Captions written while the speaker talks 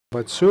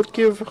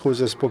Bociurkiw, who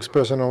is a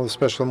spokesperson of the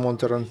Special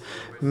Monitoring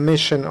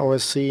Mission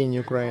OSCE in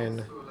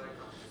Ukraine.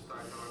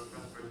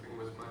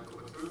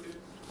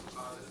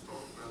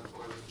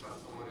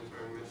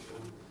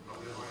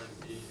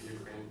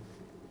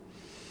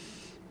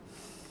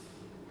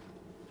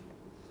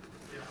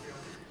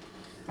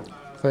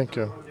 Thank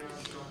you.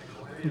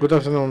 Good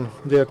afternoon,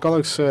 dear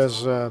colleagues.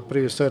 As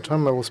previous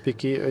time, I will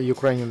speak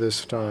Ukrainian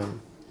this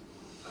time.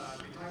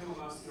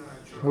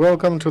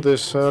 Welcome to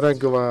this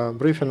regular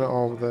briefing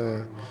of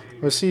the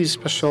OSCE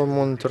Special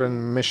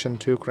Monitoring Mission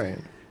to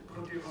Ukraine.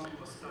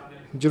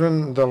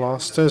 During the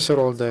last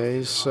several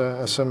days,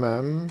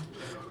 SMM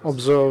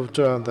observed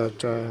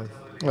that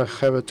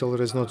heavy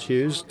artillery is not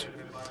used,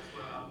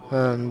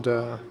 and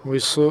we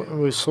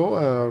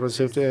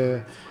received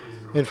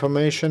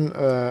information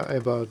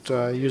about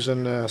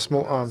using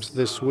small arms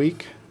this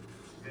week.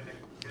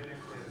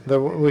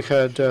 We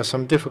had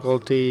some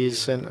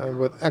difficulties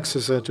with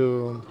access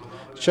to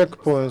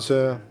checkpoints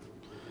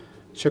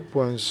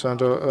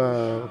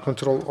under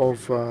control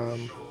of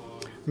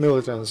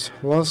militants.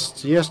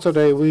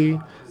 Yesterday, we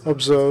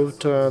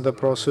observed the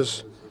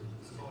process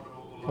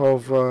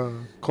of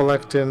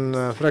collecting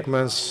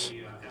remnants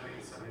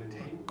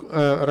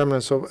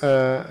of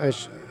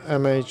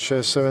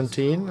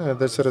MH17.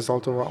 That's a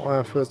result of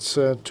our efforts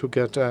to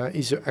get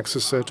easier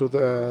access to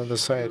the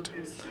site,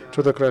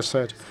 to the crash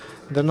site.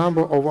 The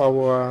number of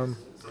our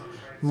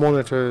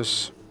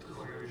monitors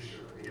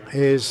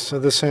is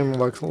the same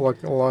like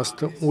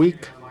last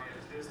week.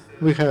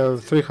 We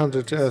have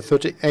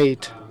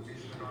 338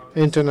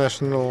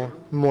 international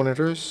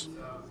monitors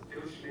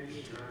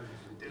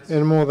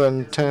in more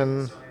than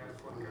 10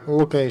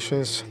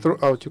 locations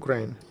throughout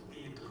Ukraine.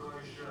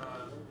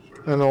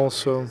 And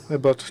also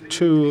about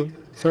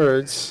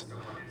 2/3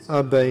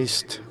 are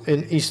based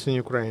in eastern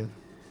Ukraine.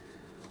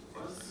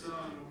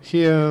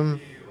 Here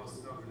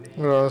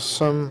are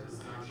some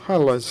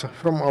highlights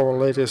from our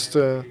latest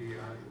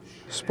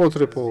spot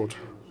report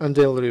and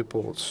daily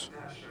reports.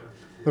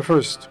 The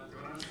first,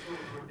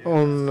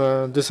 on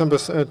December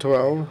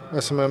 12,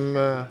 SMM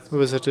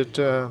visited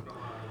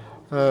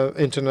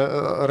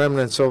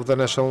remnants of the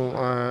national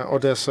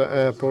Odessa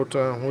airport.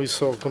 We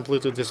saw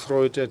completely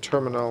destroyed a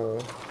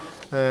terminal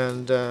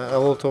and a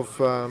lot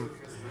of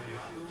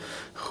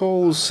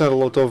holes, a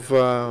lot of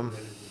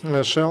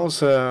shells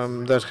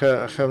that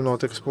have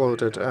not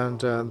exploded, and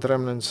the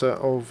remnants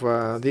of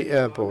the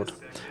airport.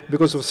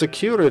 Because of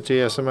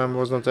security, SMM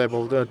was not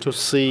able to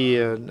see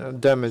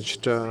damages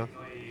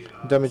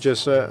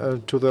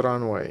to the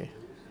runway.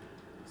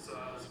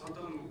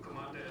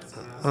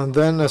 And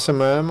then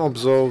SMM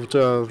observed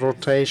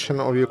rotation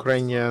of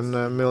Ukrainian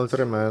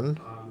military men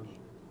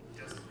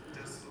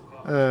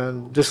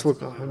and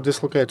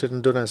dislocated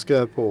in Donetsk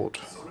airport.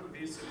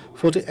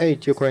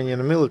 48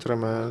 Ukrainian military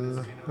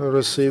men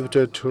received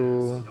to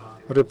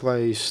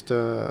replace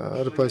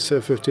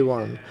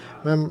 51.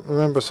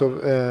 Members of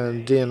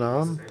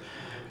DNR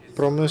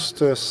promised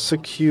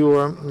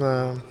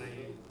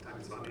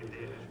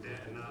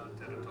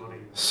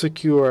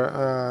secure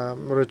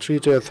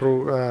retreat through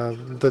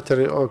the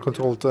territory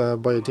controlled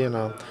by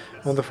DNR.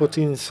 On the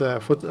 14th,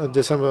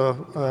 December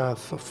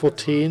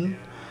 14,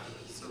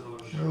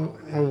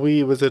 we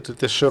visited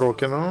the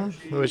Shirokino,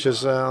 which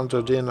is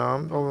under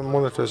DNR. Our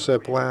monitors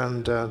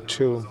planned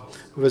to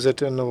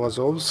visit in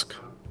Novozovsk.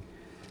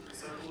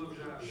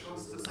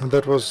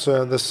 That was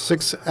the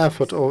sixth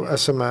effort of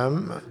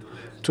SMM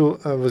to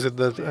visit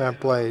that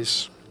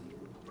place.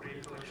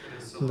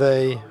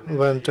 They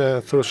went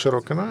through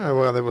Shirokino,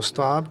 where they were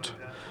stopped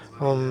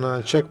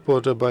on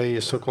checkpoint by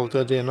so-called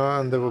DNR,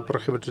 and they were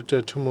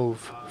prohibited to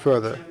move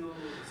further.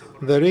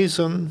 The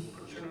reason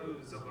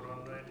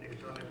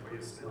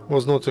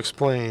was not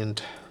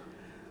explained.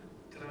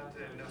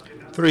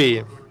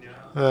 3.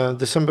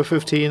 December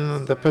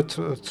 15, the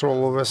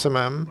patrol of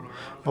SMM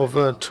of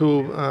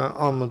two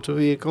armored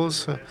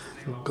vehicles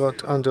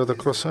got under the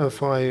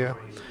crossfire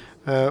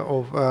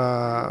of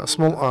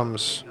small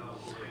arms.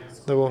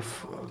 They were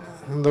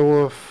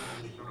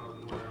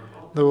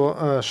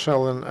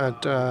shelling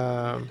at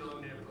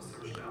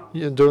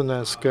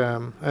Donetsk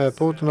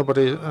airport.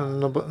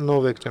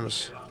 No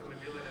victims.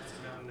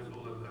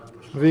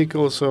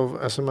 Vehicles of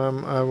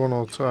SMM were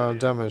not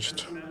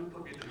damaged.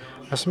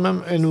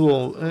 SMM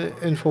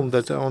informed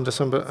that on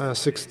December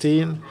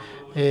 16,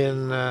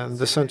 in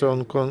the Center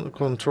on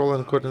Control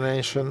and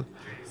Coordination,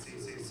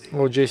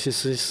 or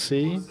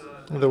JCCC,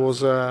 there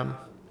was a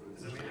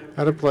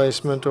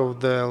replacement of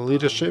the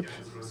leadership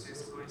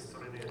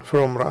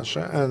from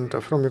Russia and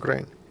from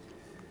Ukraine.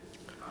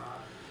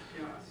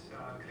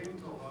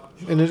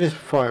 In addition,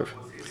 5.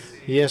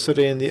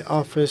 Yesterday in the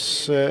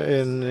office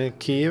in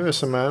Kiev,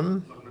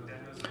 SMM,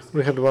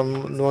 we had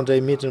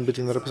one-day meeting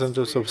between the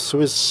representatives of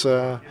Swiss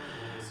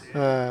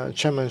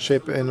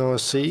chairmanship in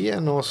OSCE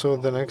and also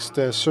the next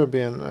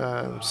Serbian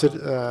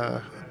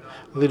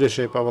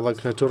leadership. I would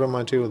like to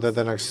remind you that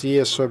the next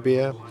year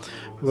Serbia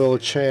will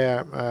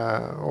chair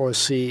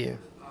OSCE.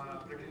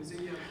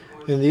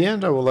 In the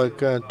end, I would like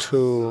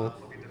to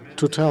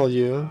tell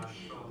you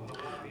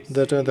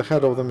that the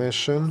head of the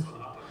mission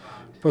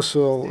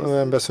Possible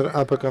Ambassador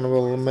Apakan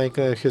will make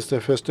his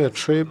first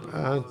trip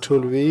to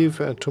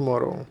Lviv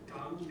tomorrow.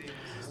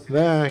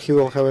 There he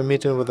will have a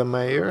meeting with the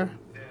mayor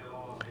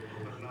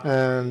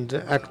and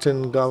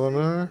acting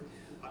governor.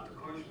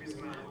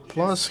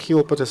 Plus, he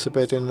will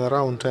participate in a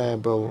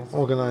roundtable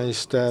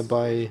organized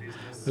by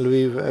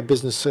Lviv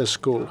Business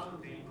School.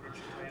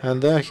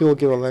 And there he will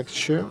give a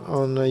lecture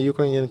on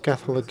Ukrainian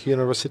Catholic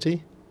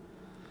University.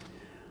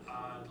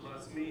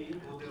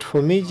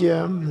 For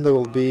media, there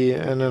will be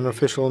an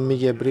unofficial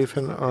media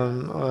briefing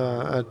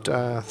at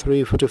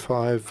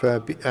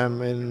 3:45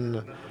 p.m.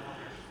 and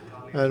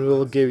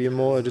we'll give you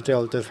more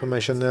detailed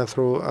information there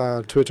through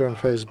Twitter and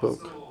Facebook.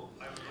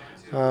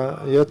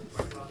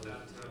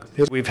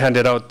 We've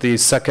handed out the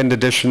second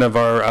edition of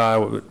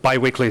our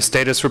bi-weekly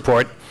status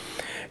report.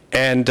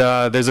 And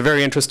there's a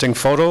very interesting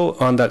photo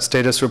on that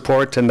status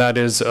report, and that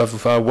is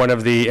of one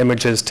of the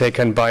images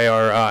taken by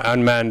our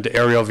unmanned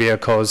aerial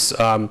vehicles,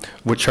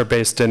 which are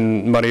based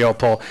in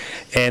Mariupol.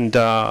 And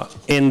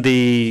in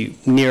the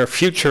near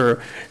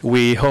future,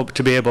 we hope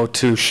to be able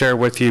to share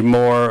with you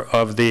more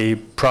of the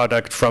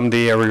product from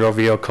the aerial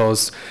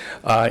vehicles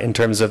in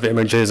terms of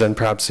images and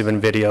perhaps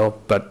even video,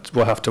 but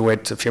we'll have to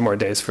wait a few more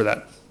days for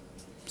that.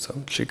 So,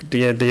 do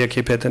you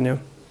keep it in you?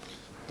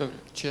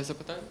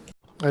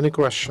 Any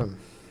question?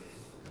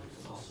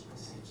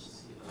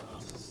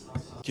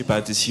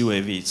 About these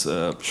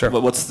UAVs, sure.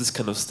 What's this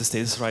kind of the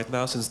status right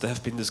now? Since there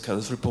have been this kind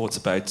of reports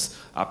about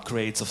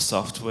upgrades of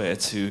software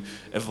to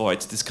avoid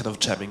this kind of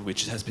jamming,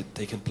 which has been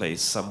taken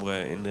place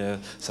somewhere in the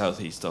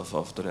southeast of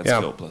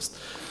Donetsk Oblast.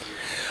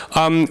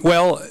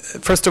 Well,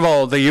 first of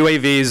all, the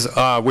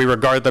UAVs, we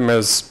regard them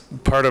as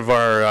part of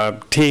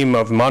our team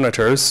of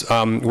monitors.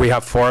 We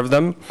have 4 of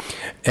them,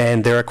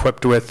 and they're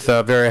equipped with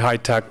very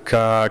high-tech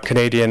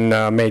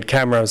Canadian-made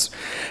cameras.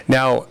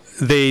 Now,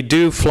 they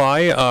do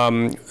fly,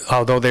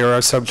 although they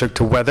are subject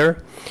to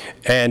weather.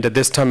 And at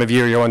this time of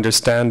year, you'll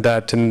understand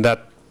that in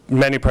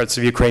many parts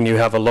of Ukraine you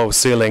have a low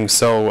ceiling,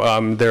 so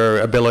their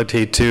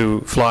ability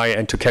to fly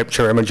and to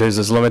capture images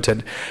is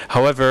limited.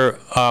 However,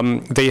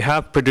 they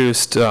have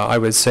produced, I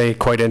would say,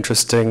 quite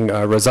interesting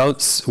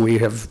results. We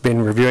have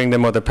been reviewing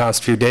them over the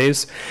past few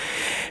days.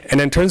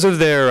 And in terms of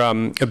their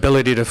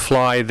ability to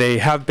fly, they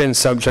have been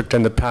subject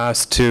in the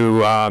past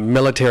to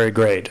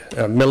military-grade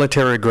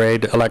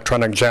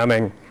electronic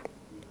jamming.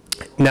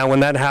 Now, when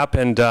that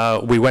happened,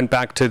 we went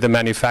back to the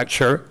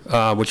manufacturer,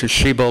 which is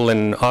Schiebel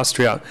in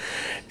Austria,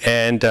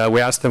 and we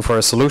asked them for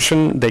a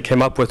solution. They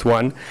came up with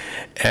one,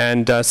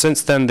 and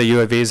since then the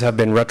UAVs have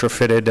been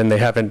retrofitted and they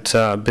haven't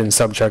been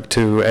subject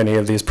to any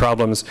of these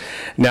problems.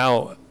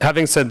 Now,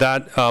 having said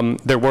that,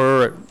 there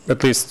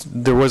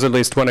was at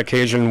least one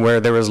occasion where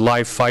there was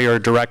live fire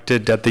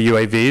directed at the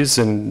UAVs,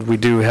 and we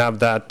do have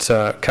that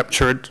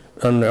captured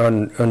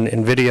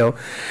in video,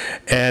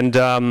 and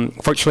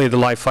fortunately the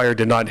live fire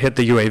did not hit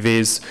the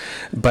UAVs,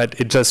 but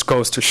it just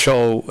goes to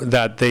show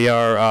that they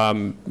are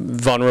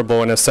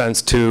vulnerable in a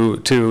sense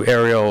to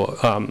aerial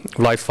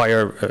live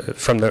fire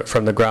from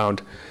the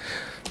ground.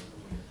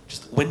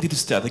 When did you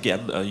start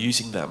again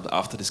using them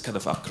after this kind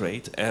of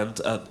upgrade? And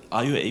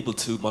are you able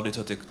to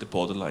monitor the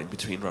borderline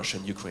between Russia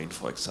and Ukraine,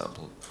 for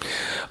example?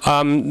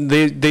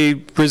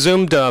 They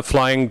resumed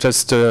flying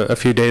just a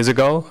few days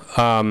ago.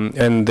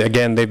 And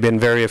again, they've been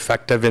very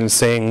effective in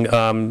seeing,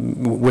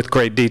 with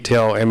great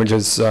detail,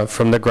 images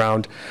from the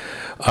ground.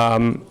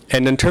 And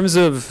in terms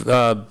of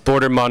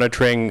border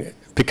monitoring,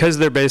 because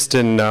they're based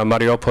in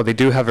Mariupol, they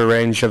do have a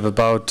range of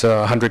about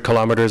 100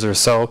 kilometers or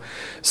so.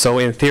 So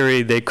in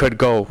theory, they could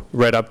go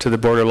right up to the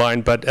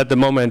borderline. But at the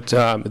moment,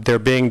 they're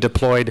being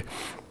deployed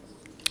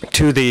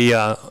to the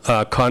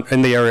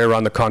in the area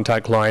around the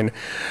contact line.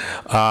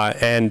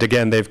 And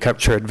again, they've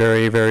captured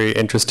very, very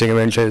interesting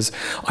images.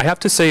 I have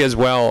to say as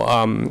well,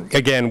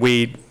 again,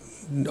 we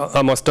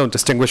almost don't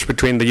distinguish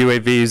between the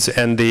UAVs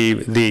and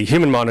the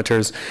human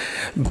monitors,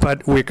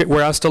 but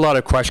we're asked a lot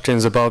of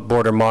questions about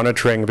border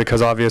monitoring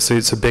because obviously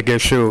it's a big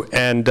issue.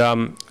 And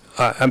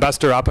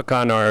Ambassador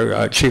Apakan,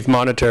 our chief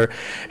monitor,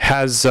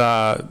 has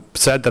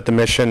said that the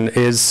mission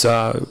is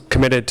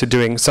committed to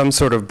doing some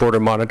sort of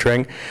border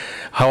monitoring.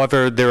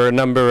 However, there are a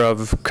number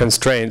of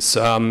constraints.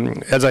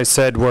 As I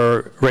said,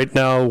 right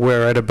now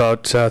we're at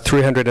about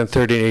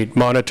 338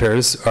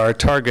 monitors. Our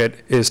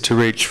target is to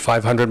reach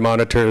 500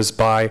 monitors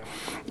by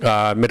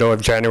middle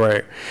of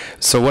January.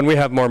 So when we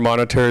have more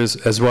monitors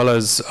as well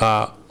as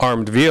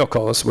armed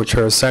vehicles, which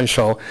are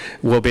essential,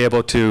 we'll be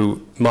able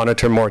to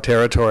monitor more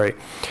territory.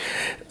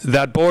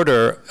 That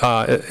border,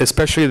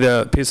 especially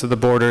the piece of the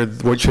border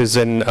which is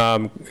in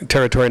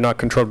territory not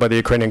controlled by the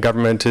Ukrainian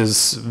government,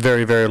 is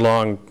very, very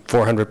long,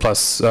 400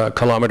 plus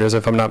kilometers,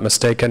 if I'm not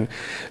mistaken.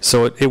 So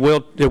it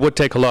would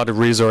take a lot of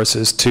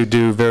resources to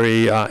do very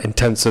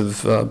intensive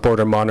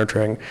border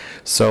monitoring.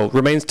 So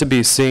remains to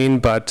be seen,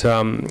 but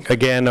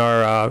again,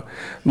 our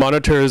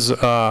monitors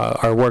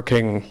are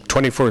working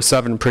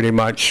 24/7 pretty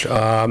much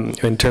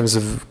in terms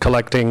of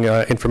collecting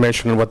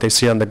information on what they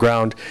see on the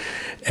ground.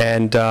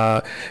 And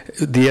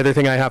the other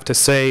thing I have to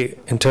say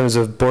in terms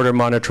of border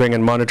monitoring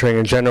and monitoring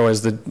in general is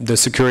the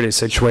security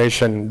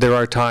situation. There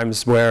are times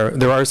where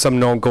there are some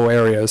no-go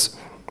areas.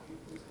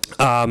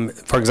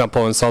 For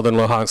example, in southern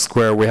Luhansk,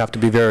 where we have to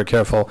be very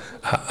careful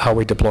how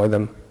we deploy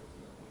them.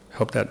 I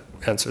hope that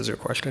answers your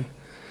question.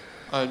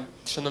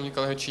 Шановні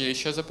колеги, чи є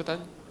ще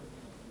запитання?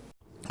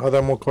 Are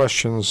there more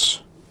questions?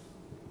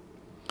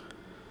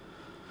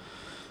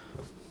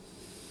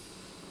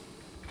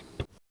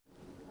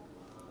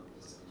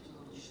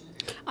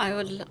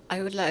 I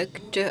would like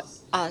to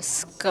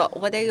ask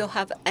whether you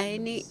have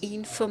any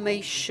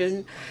information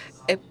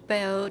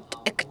about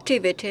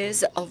activities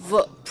of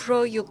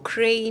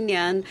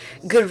pro-Ukrainian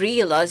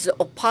guerrillas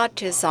or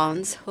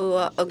partisans who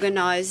are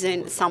organizing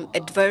some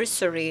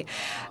adversary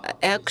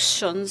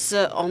actions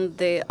on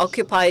the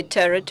occupied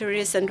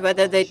territories, and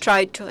whether they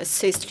try to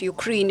assist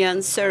Ukrainian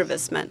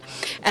servicemen.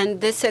 And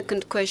the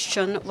second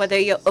question, whether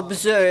you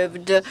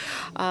observed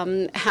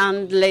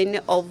handling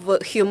of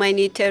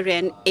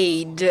humanitarian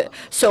aid,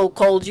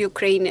 so-called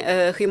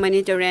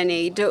humanitarian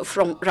aid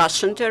from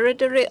Russian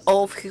territory,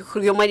 or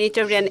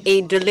humanitarian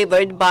aid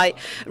delivered by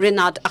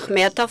Rinat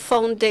Akhmetov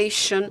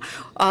Foundation.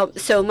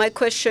 So my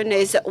question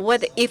is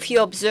whether, if you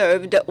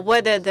observed,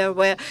 whether there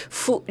were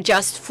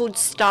just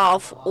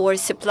foodstuff or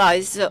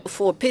supplies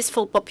for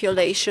peaceful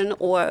population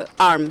or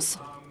arms.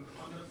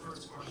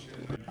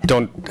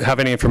 Don't have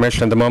any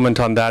information at the moment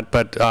on that,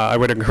 but I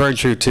would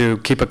encourage you to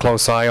keep a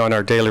close eye on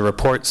our daily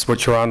reports,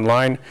 which are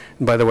online,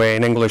 by the way,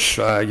 in English,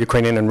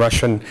 Ukrainian, and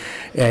Russian,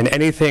 and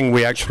anything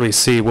we actually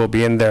see will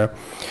be in there.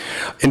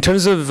 In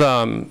terms of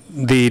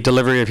the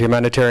delivery of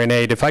humanitarian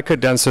aid, if I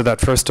could answer that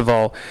first of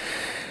all,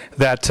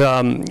 that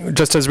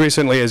just as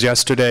recently as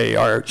yesterday,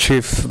 our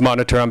chief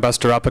monitor,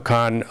 Ambassador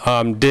Apakan,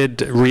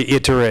 did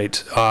reiterate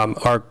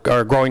our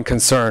growing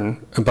concern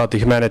about the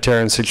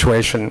humanitarian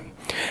situation.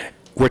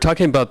 We're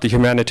talking about the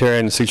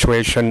humanitarian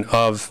situation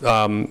of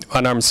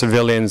unarmed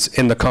civilians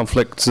in the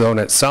conflict zone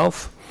itself.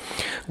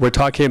 We're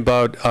talking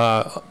about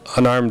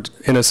unarmed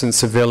innocent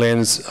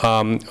civilians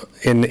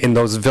in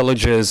those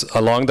villages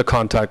along the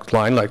contact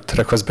line, like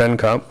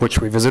Trekhozbenka, which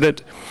we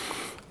visited.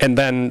 And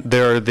then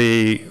there are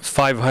the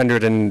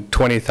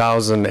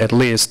 520,000 at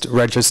least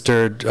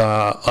registered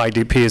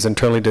IDPs,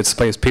 internally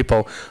displaced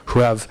people, who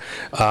have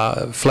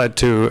fled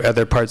to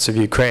other parts of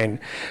Ukraine.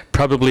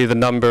 Probably the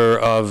number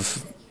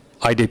of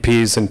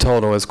IDPs in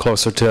total is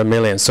closer to 1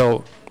 million.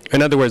 So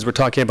in other words, we're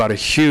talking about a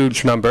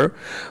huge number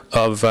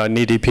of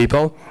needy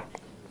people.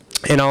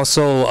 And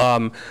also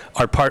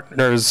our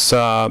partners,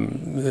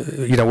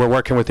 we're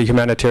working with the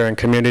humanitarian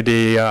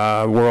community,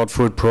 World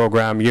Food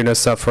Program,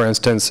 UNICEF, for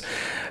instance,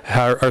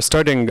 are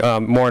starting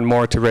more and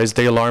more to raise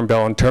the alarm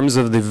bell in terms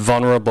of the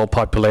vulnerable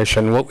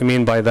population. What we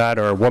mean by that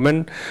are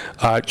women,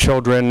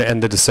 children,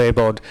 and the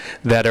disabled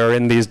that are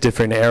in these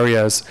different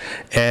areas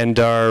and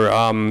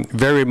are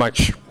very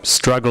much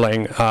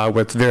struggling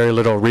with very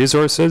little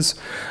resources.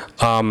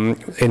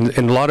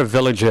 In a lot of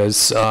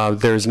villages,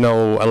 there's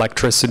no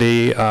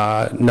electricity,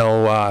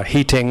 no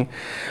heating.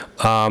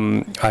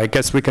 I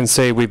guess we can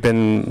say we've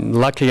been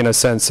lucky in a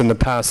sense. In the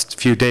past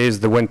few days,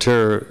 the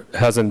winter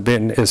hasn't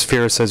been as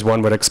fierce as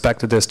one would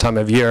expect at this time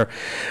of year.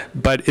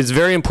 But it's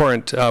very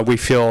important, we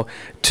feel,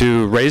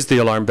 to raise the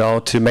alarm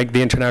bell, to make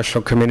the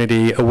international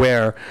community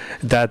aware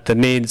that the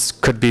needs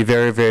could be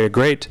very, very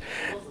great,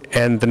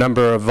 and the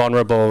number of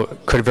vulnerable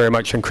could very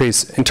much increase.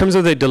 In terms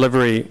of the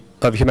delivery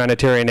of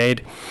humanitarian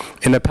aid,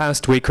 in the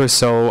past week or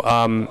so,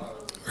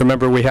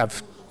 remember we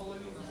have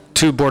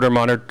two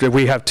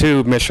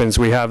missions.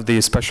 We have the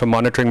special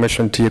monitoring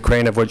mission to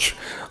Ukraine, of which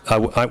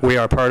we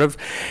are part of,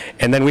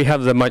 and then we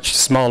have the much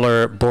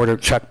smaller border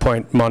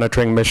checkpoint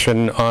monitoring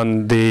mission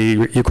on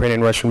the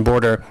Ukrainian-Russian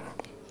border.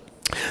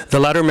 The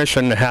latter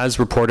mission has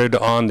reported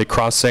on the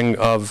crossing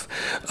of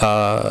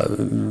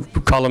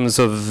columns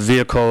of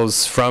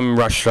vehicles from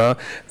Russia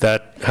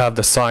that have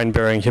the sign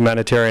bearing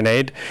humanitarian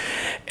aid.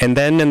 And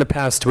then in the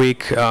past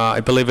week,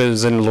 I believe it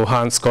was in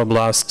Luhansk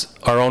Oblast,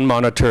 our own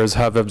monitors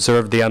have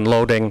observed the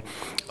unloading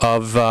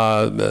of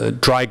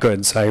dry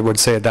goods, I would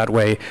say it that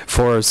way,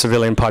 for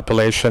civilian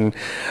population.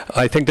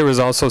 I think there was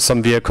also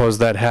some vehicles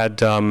that had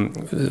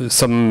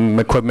some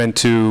equipment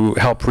to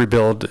help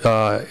rebuild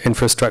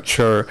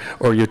infrastructure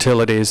or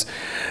utilities.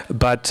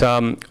 But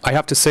I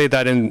have to say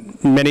that in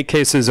many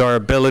cases our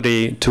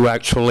ability to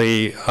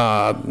actually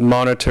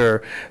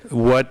monitor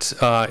what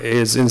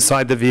is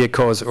inside the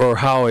vehicles or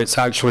how it's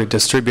actually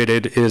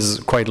distributed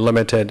is quite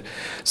limited.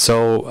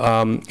 So,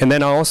 and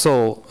then I'll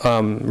also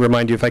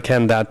remind you, if I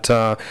can, that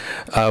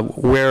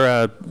we're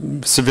a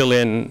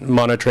civilian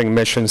monitoring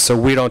mission, so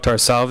we don't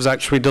ourselves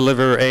actually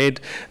deliver aid,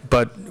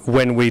 but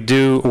when we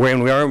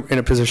are in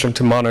a position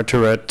to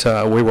monitor it,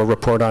 we will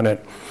report on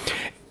it.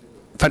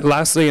 But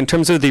lastly, in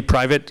terms of the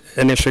private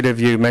initiative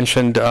you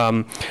mentioned,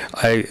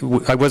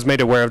 I was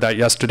made aware of that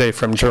yesterday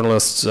from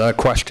journalists'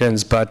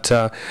 questions, but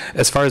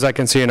as far as I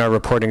can see in our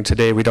reporting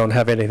today, we don't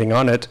have anything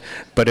on it,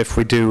 but if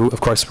we do,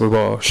 of course, we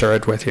will share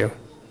it with you.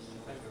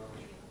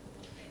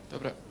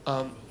 Dobra.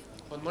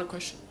 One more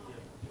question.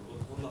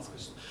 One last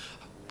question.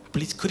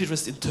 Please, could you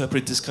just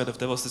interpret this kind of,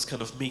 there was this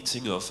kind of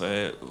meeting of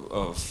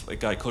a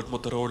guy called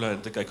Motorola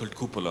and a guy called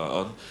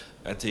Cupola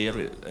at the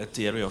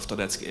area of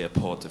Donetsk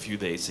airport a few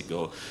days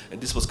ago, and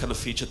this was kind of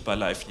featured by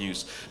Live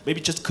News. Maybe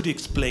just could you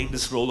explain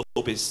this role of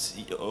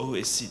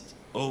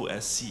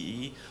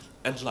OSCE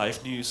and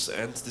Live News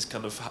and this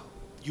kind of,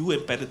 you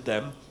embedded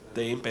them,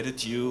 they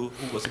embedded you,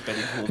 who was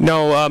embedding whom?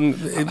 No,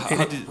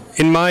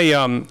 in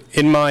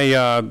my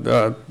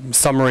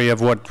summary of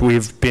what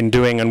we've been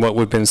doing and what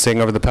we've been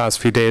seeing over the past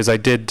few days, I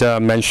did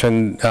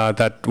mention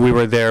that we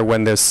were there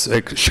when this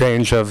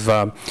exchange of,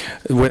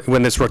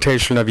 when this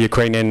rotation of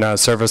Ukrainian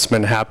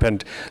servicemen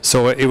happened.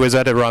 So it was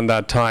at around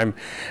that time.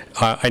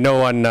 I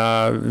know on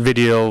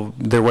video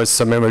there was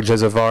some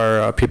images of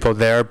our people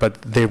there,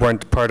 but they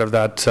weren't part of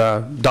that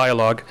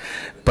dialogue.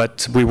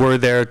 But we were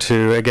there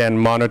to, again,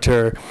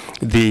 monitor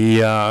the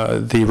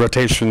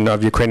rotation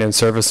of Ukrainian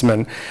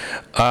servicemen.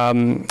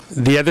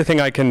 The other thing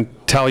I can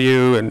tell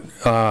you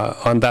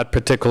on that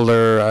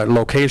particular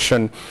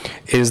location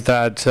is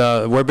that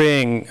we're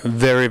being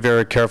very,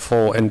 very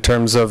careful in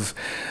terms of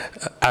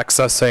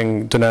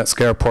accessing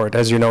Donetsk airport.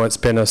 As you know, it's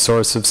been a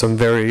source of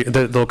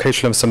the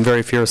location of some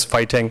very fierce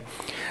fighting.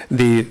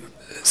 The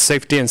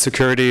safety and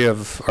security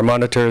of our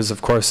monitors,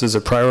 of course, is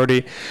a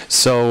priority.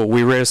 So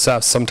we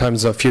reassess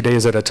sometimes a few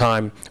days at a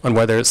time on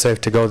whether it's safe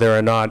to go there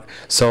or not.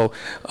 So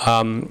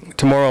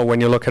tomorrow,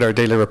 when you look at our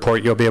daily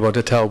report, you'll be able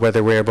to tell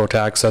whether we're able to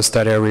access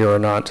that area or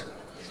not.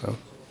 So.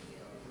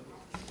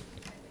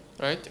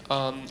 Right.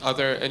 Are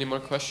there any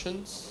more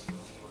questions?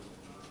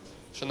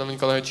 Шановні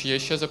колеги, чи є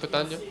ще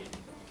запитання?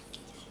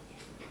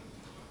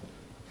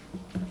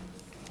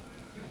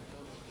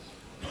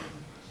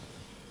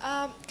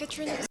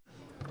 Katrina,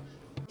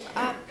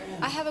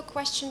 I have a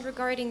question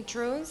regarding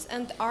drones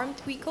and armed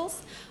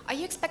vehicles. Are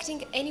you expecting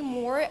any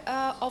more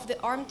of the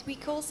armed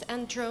vehicles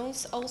and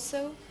drones also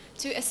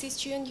to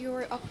assist you in your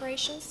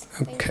operations?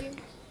 Thank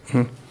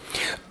you.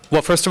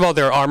 Well, first of all,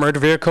 they're armored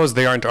vehicles.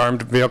 They aren't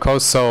armed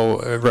vehicles. So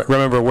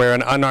remember, we're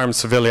an unarmed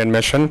civilian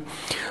mission.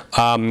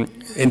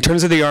 In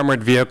terms of the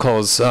armored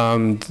vehicles,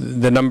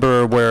 the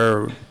number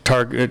we're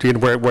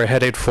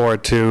headed for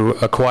to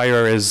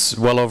acquire is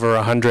well over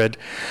 100.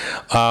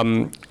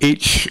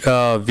 Each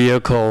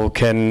vehicle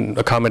can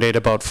accommodate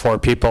about 4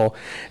 people.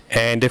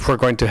 And if we're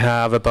going to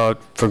have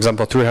about, for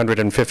example,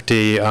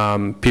 350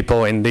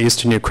 people in the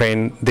eastern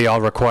Ukraine, they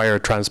all require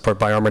transport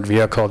by armored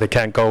vehicle. They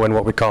can't go in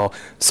what we call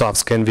soft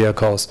skin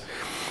vehicles.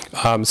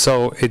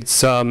 So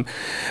it's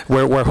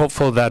we're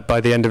hopeful that by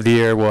the end of the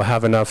year we'll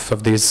have enough of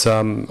these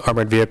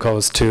armored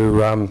vehicles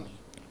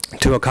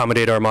to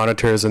accommodate our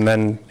monitors, and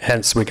then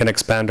hence we can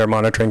expand our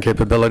monitoring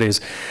capabilities.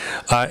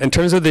 In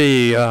terms of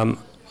the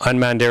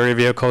unmanned area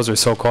vehicles, or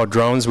so-called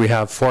drones, we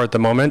have 4 at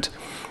the moment.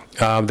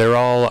 They're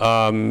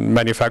all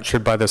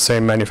manufactured by the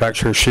same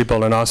manufacturer,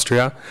 Schiebel in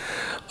Austria.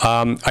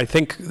 I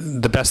think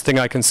the best thing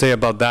I can say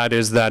about that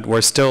is that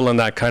we're still in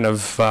that kind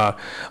of,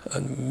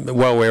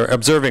 well, we're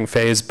observing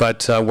phase, but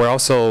we're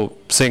also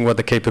seeing what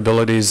the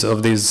capabilities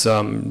of these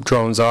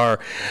drones are.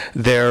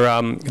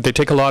 They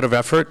take a lot of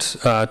effort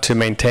to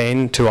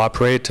maintain, to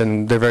operate,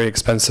 and they're very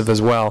expensive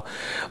as well.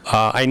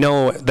 I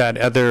know that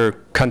other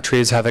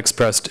countries have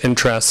expressed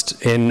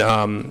interest in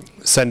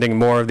sending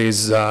more of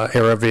these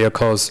air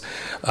vehicles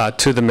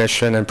to the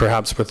mission, and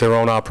perhaps with their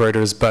own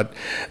operators, but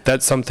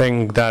that's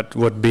something that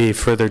would be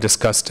further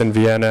discussed in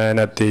Vienna and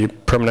at the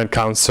Permanent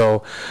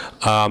Council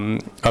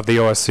of the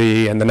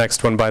OSCE, and the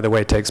next one, by the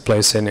way, takes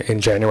place in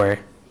January.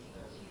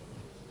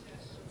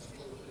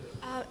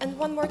 And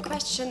one more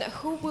question.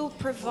 Who will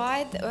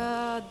provide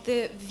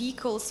the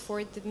vehicles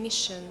for the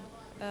mission?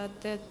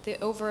 The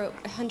over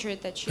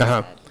 100 that you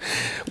said?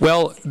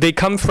 Well, they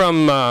come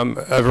from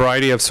a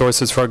variety of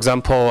sources. For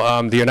example,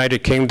 the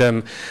United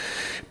Kingdom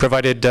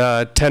provided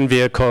 10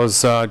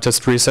 vehicles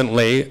just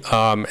recently,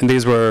 and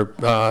these were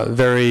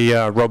very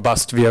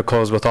robust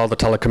vehicles with all the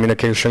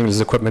telecommunications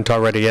equipment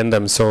already in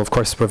them. So, of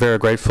course, we're very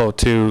grateful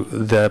to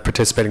the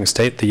participating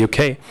state, the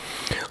UK.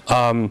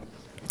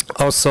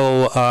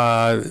 Also,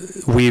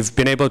 we've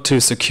been able to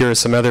secure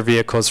some other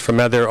vehicles from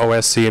other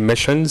OSCE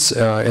missions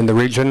in the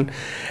region,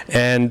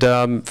 and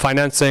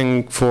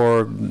financing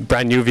for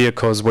brand new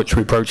vehicles which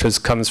we purchase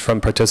comes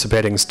from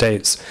participating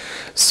states.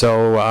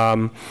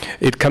 So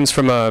it comes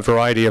from a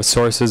variety of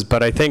sources,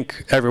 but I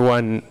think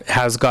everyone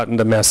has gotten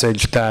the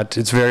message that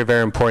it's very,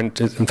 very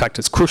important. In fact,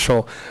 it's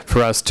crucial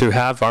for us to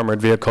have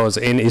armored vehicles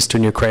in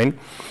eastern Ukraine.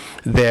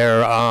 They're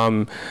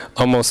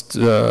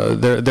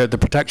the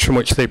protection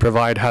which they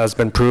provide has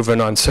been proven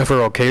on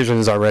several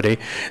occasions already.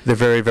 They're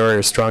very,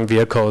 very strong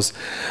vehicles,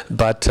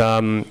 but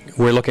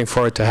we're looking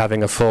forward to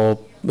having a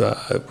full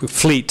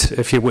fleet,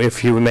 if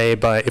you may,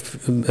 by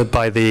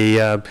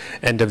the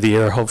end of the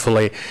year,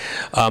 hopefully.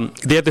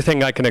 The other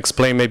thing I can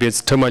explain, maybe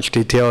it's too much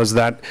detail, is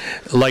that,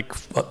 like,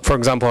 for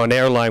example, an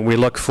airline, we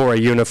look for a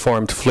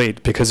uniformed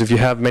fleet, because if you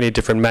have many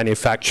different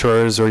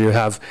manufacturers or you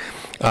have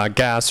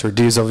gas or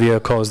diesel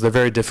vehicles, they're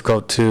very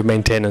difficult to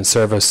maintain and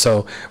service.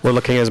 So we're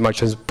looking as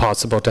much as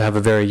possible to have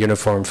a very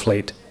uniform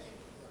fleet.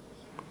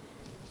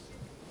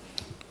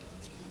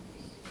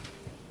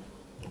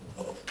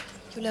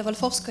 Julia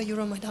Wolfowska,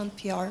 Euromaidan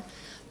PR.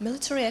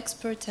 Military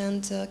expert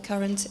and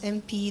current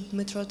MP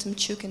Dmytro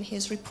Tymczuk, in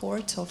his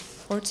report of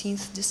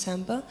 14th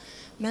December,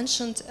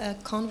 mentioned a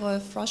convoy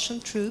of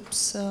Russian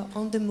troops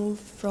on the move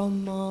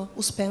from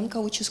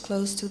Uspenka, which is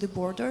close to the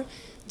border,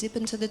 deep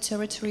into the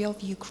territory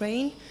of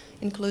Ukraine,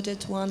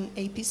 included one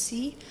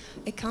APC,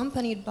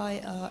 accompanied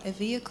by a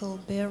vehicle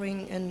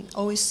bearing an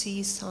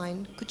OSCE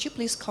sign. Could you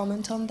please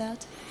comment on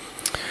that?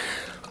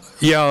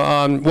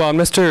 Yeah, well,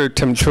 Mr.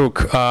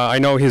 Tymczuk, I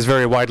know he's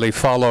very widely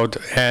followed,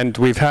 and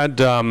we've had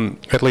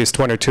at least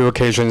one or two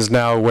occasions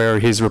now where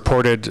he's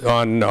reported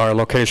on our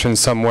location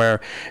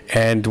somewhere,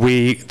 and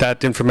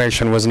that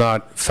information was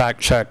not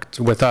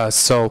fact-checked with us.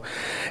 So,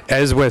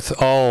 as with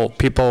all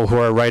people who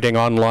are writing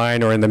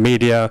online or in the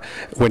media,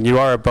 when you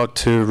are about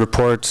to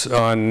report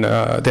on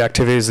the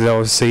activities of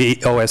the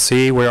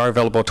OSCE, we are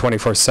available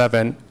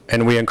 24/7.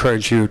 And we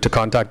encourage you to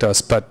contact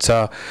us. But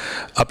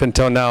up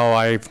until now,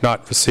 I've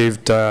not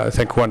received, I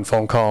think, one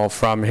phone call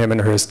from him and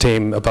his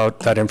team about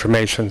that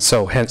information.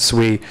 So hence,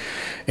 we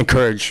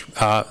encourage,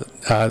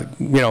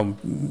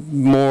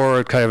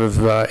 more kind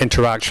of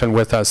interaction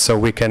with us so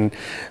we can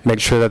make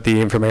sure that the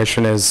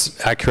information is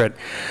accurate.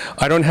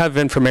 I don't have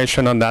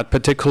information on that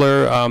particular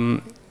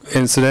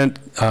incident,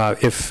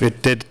 if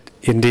it did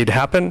indeed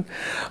happen,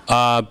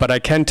 but I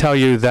can tell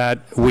you that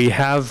we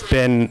have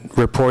been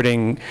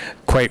reporting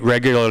quite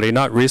regularly,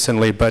 not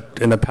recently, but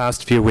in the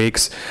past few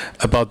weeks,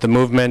 about the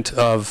movement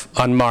of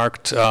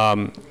unmarked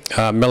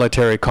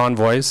military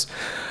convoys.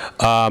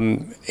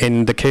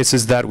 In the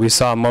cases that we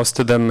saw, most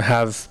of them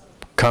have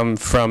come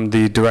from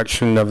the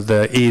direction of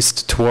the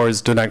east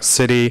towards Donetsk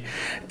city,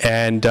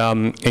 and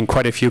in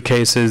quite a few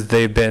cases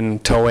they've been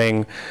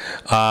towing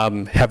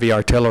heavy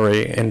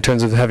artillery. In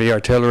terms of heavy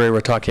artillery,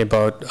 we're talking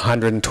about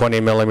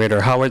 120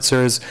 millimeter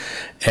howitzers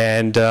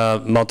and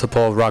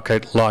multiple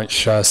rocket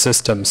launch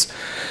systems.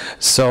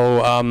 So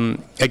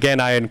again,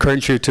 I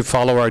encourage you to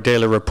follow our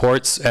daily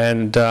reports,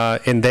 and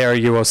in there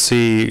you will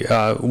see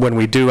when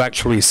we do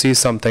actually see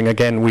something.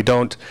 Again, we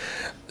don't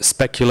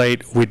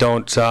speculate, we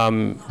don't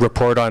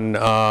report on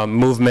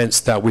movements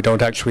that we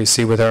don't actually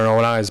see with our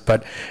own eyes,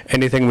 but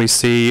anything we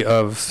see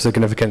of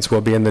significance will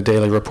be in the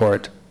daily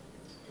report.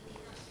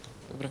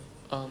 Добре.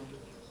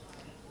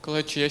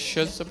 Колеги, чи є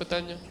ще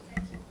запитання?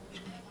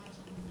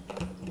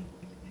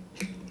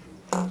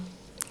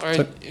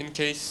 Alright, in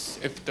case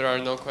if there are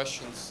no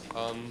questions,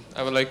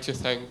 I would like to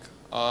thank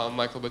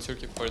Michael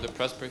Bociurkiw for the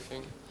press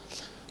briefing.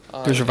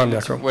 Дуже вам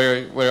дякую.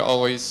 We're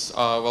always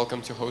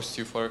welcome to host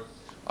you for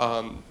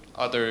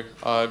other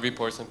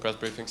reports and press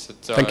briefings at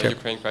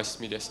Ukraine Crisis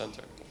Media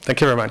Center. Thank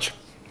you very much.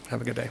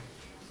 Have a good day.